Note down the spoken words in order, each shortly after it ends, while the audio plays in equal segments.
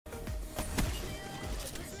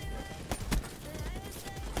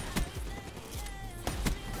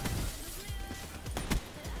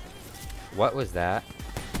What was that?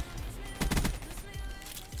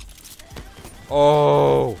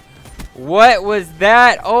 Oh, what was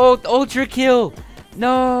that? Oh, ultra kill.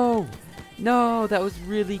 No, no, that was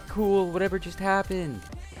really cool. Whatever just happened.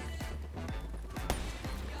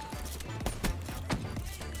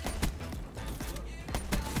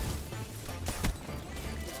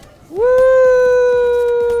 Woo!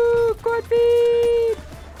 Quad feed!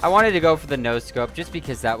 I wanted to go for the no scope just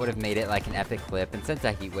because that would have made it like an epic clip, and since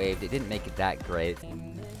I heat waved, it didn't make it that great.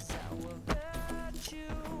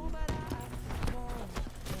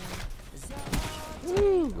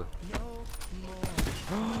 Woo!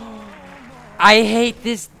 I hate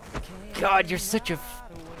this. God, you're such a.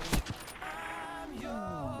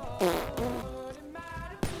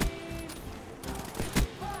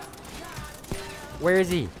 Where is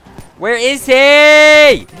he? Where is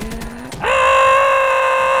he?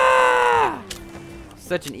 Ah!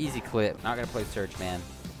 Such an easy clip. Not gonna play search, man.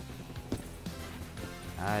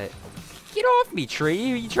 Get off me,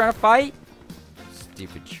 tree. Are you trying to fight?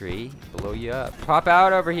 Stupid tree. Blow you up. Pop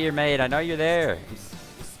out over here, mate. I know you're there.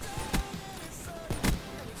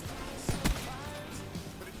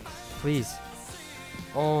 Please.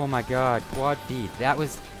 Oh my god. Quad feed. That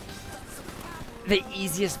was the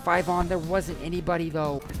easiest 5 on. There wasn't anybody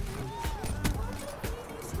though.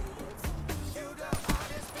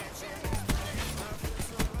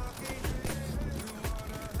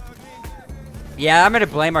 Yeah, I'm gonna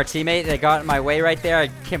blame our teammate that got in my way right there. I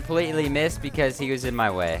completely missed because he was in my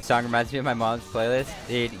way. Song reminds me of my mom's playlist.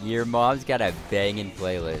 Dude, your mom's got a banging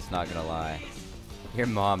playlist, not gonna lie. Your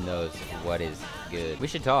mom knows what is good. We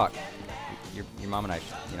should talk. Your mom and I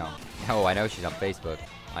should, you know. Oh, I know she's on Facebook.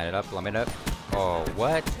 Line it up, line it up. Oh,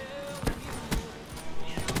 what?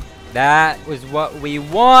 That was what we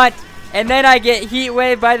want. And then I get heat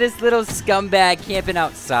waved by this little scumbag camping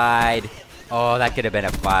outside. Oh, that could have been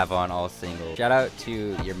a 5 on all single. Shout out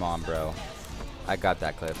to your mom, bro. I got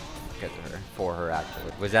that clip because of her, for her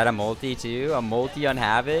actually. Was that a multi too? A multi on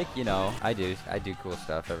Havoc? You know, I do cool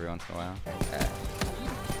stuff every once in a while.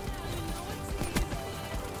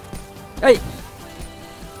 Okay. Hey!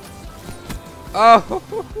 Oh!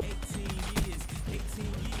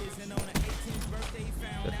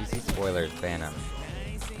 So if you see spoilers, ban them.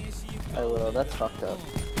 I will, that's fucked up.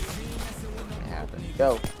 It happens.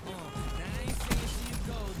 Go.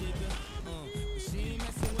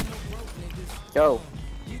 Go.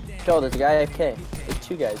 Go, there's a guy AFK. There's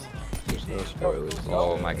 2 guys. There's no spoilers.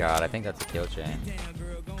 Oh my god, I think that's a kill chain.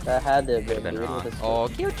 That had to have Could have been wrong. Oh,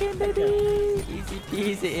 kill chain, baby! Easy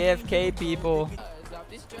peasy AFK, people.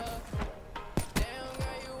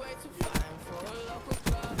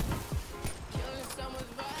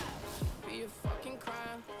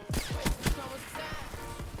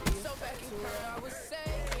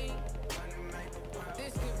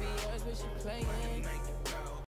 This could be yours, but you playing.